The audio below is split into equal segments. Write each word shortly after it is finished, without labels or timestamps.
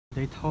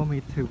They told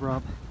me to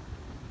rub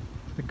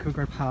the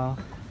Cougar Paw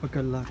for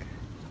good luck.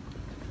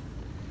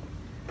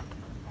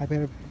 I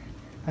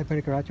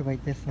better graduate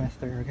this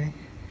semester, okay?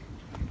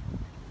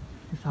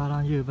 It's all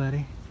on you,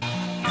 buddy.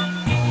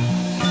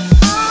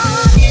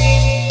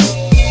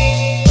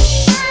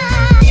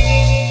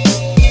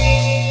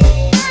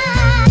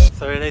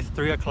 So it is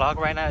 3 o'clock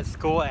right now at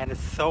school and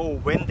it's so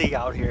windy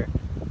out here,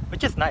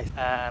 which is nice.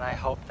 And I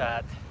hope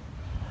that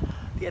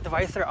the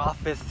advisor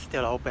office is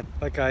still open.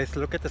 But guys,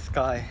 look at the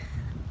sky.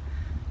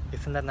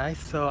 Isn't that nice?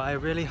 So I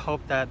really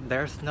hope that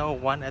there's no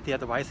one at the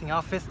advising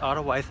office,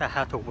 otherwise I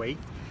have to wait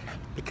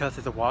because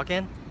it's a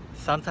walk-in.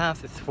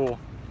 Sometimes it's full,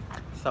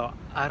 so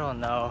I don't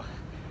know.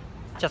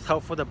 Just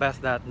hope for the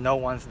best that no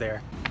one's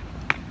there.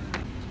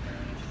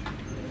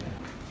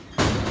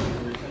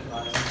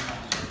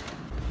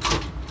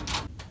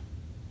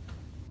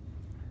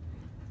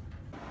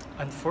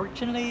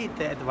 Unfortunately,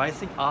 the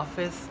advising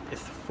office is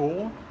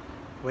full,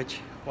 which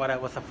what I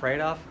was afraid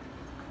of.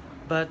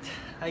 But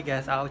I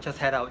guess I'll just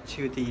head out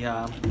to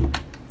the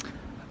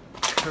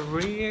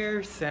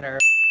career center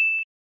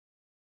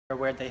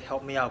where they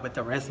help me out with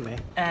the resume.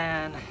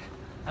 And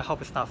I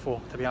hope it's not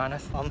full, to be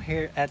honest. I'm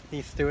here at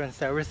the student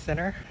service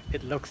center.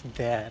 It looks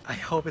dead. I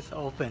hope it's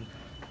open.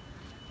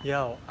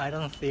 Yo, I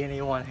don't see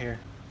anyone here.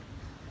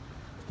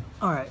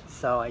 Alright,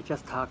 so I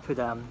just talked to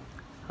them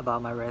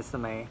about my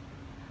resume.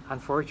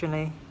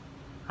 Unfortunately,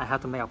 I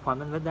have to make an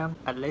appointment with them.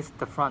 At least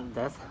the front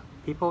desk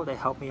people, they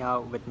helped me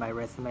out with my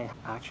resume.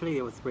 Actually,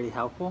 it was really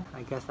helpful.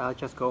 I guess I'll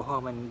just go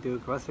home and do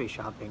grocery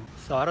shopping.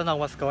 So I don't know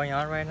what's going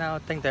on right now. I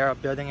think they are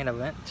building an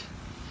event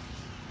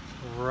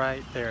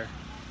right there.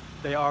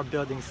 They are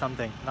building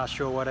something. Not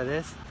sure what it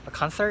is. A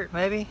concert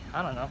maybe?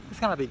 I don't know.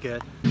 It's gonna be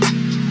good.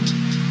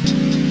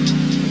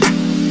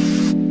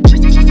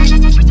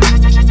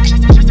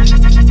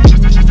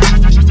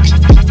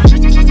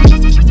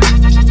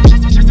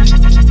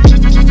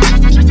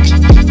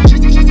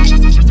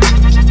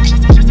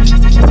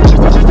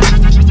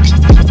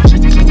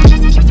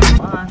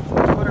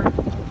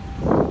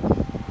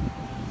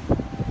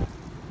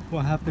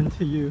 What happened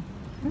to you?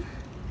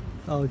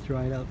 Oh,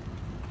 dried up.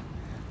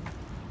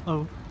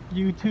 Oh,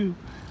 you too.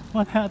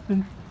 What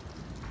happened?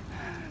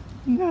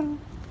 No,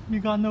 you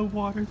got no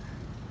water.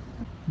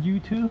 You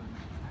too?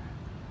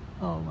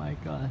 Oh my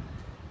god.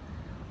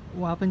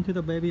 What happened to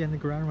the baby on the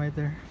ground right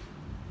there?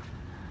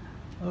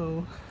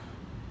 Oh,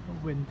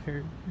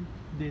 winter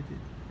did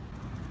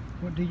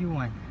it. What do you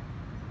want?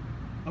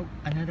 Oh,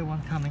 another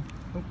one coming.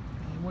 Oh,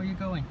 where are you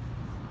going?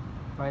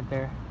 Right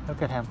there.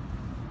 Look at him.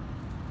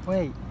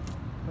 Wait.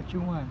 What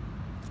you want?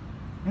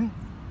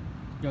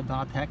 Yo,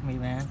 don't attack me,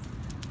 man.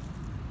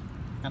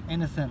 I'm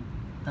innocent.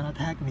 Don't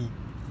attack me.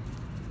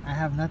 I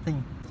have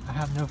nothing. I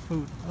have no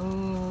food.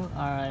 Oh,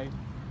 alright.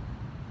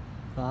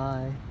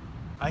 Bye.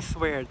 I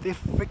swear, this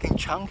freaking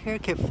chunk here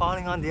kept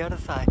falling on the other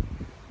side.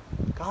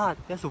 God,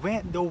 there's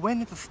wind. The wind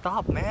needs to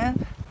stop,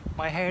 man.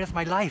 My hair is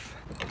my life.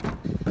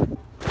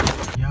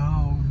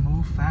 Yo,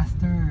 move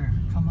faster.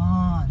 Come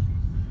on.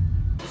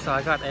 So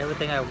I got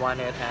everything I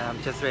wanted and I'm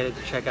just ready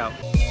to check out.